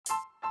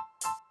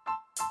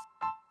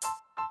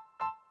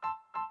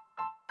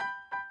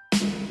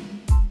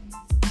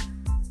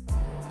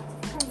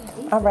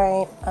All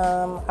right.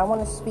 I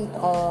want to speak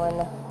on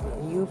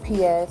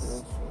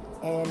UPS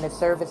and the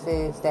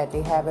services that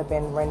they haven't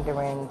been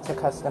rendering to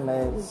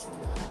customers.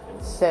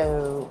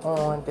 So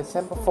on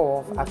December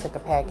 4th, I took a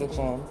package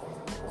in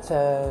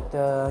to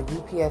the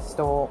UPS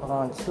store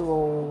on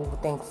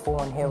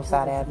 204 and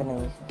Hillside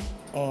Avenue,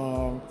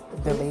 and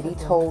the lady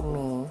told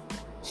me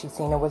she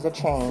seen it was a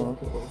chain,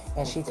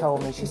 and she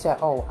told me, she said,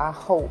 "Oh, I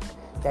hope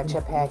that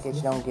your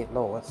package don't get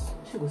lost."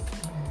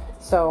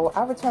 So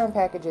I returned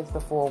packages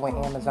before with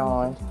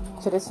Amazon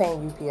to the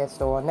same UPS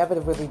store. Never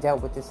really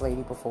dealt with this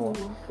lady before.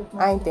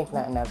 I ain't think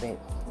nothing of it.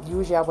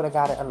 Usually I would have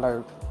got an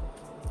alert.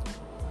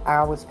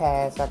 Hours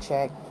passed, I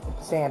checked,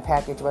 saying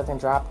package wasn't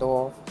dropped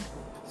off.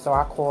 So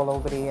I call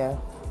over there.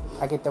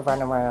 I get the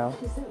runaround.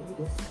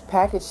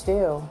 Package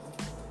still.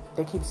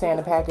 They keep saying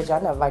the package. I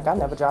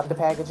never dropped the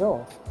package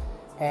off.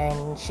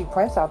 And she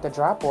prints out the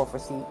drop-off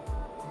receipt.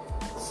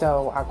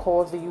 So I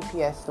called the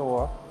UPS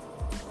store.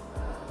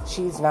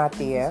 She's not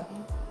there.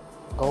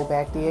 Go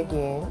back there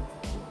again.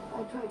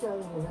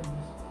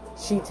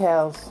 She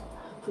tells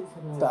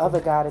the other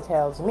guy that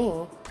tells me,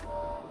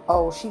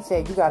 "Oh, she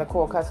said you gotta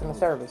call customer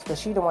service," because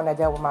she the one that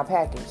dealt with my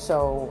package.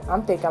 So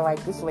I'm thinking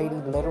like this lady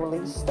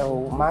literally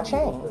stole my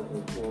chain.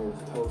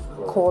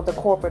 Called the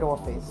corporate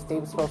office. They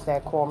were supposed to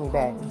have called me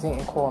back.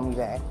 Didn't call me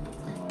back.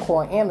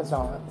 Called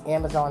Amazon.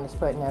 Amazon is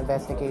putting an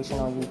investigation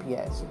on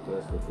UPS.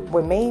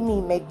 What made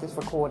me make this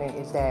recording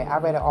is that I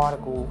read an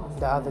article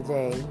the other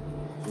day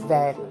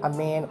that a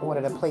man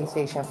ordered a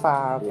PlayStation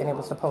 5 and it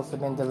was supposed to have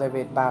been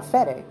delivered by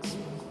FedEx.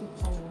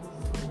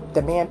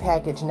 The man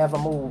package never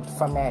moved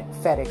from that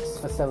FedEx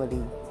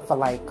facility for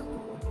like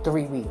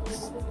 3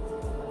 weeks.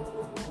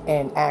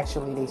 And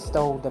actually they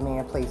stole the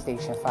man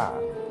PlayStation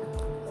 5.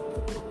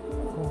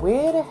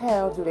 Where the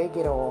hell do they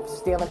get off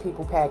stealing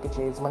people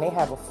packages when they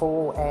have a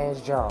full ass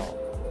job?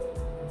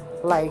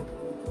 Like,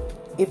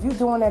 if you're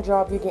doing that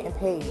job, you're getting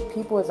paid.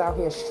 People is out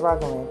here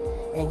struggling,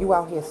 and you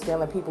out here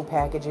stealing people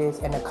packages,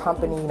 and the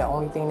company, the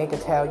only thing they can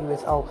tell you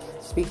is, "Oh,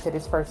 speak to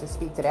this person,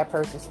 speak to that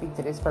person, speak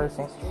to this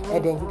person,"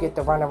 and then you get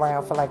to run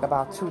around for like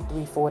about 2,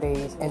 3, 4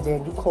 days, and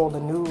then you call the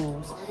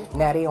news.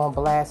 Now they on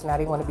blast. Now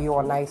they want to be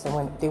all nice, and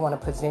when they want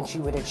to present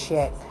you with a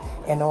check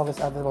and all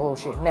this other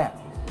bullshit. Now,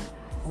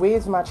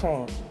 where's my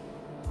chain?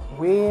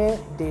 Where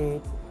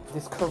did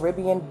this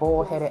Caribbean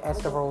bald-headed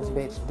Esther Rose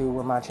bitch do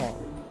with my chain?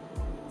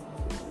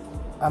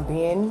 I'm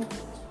being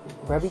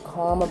very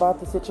calm about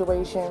the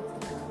situation,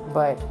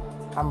 but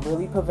I'm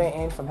really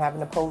preventing from having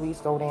the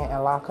police go there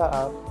and lock her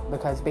up,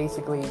 because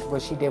basically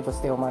what she did was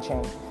steal my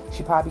chain.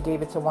 She probably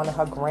gave it to one of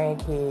her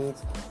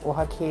grandkids or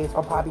her kids,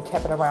 or probably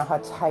kept it around her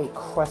tight,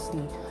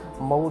 crusty,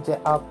 molded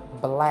up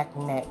black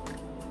neck.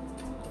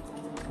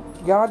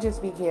 Y'all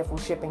just be careful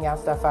shipping y'all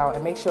stuff out,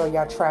 and make sure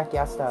y'all track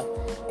y'all stuff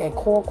and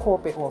call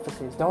corporate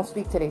offices. Don't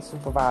speak to their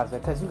supervisor,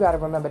 because you got to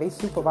remember their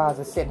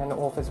supervisor sitting in the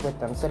office with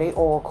them, so they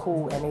all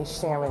cool and they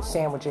sharing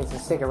sandwiches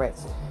and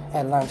cigarettes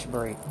at lunch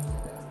break.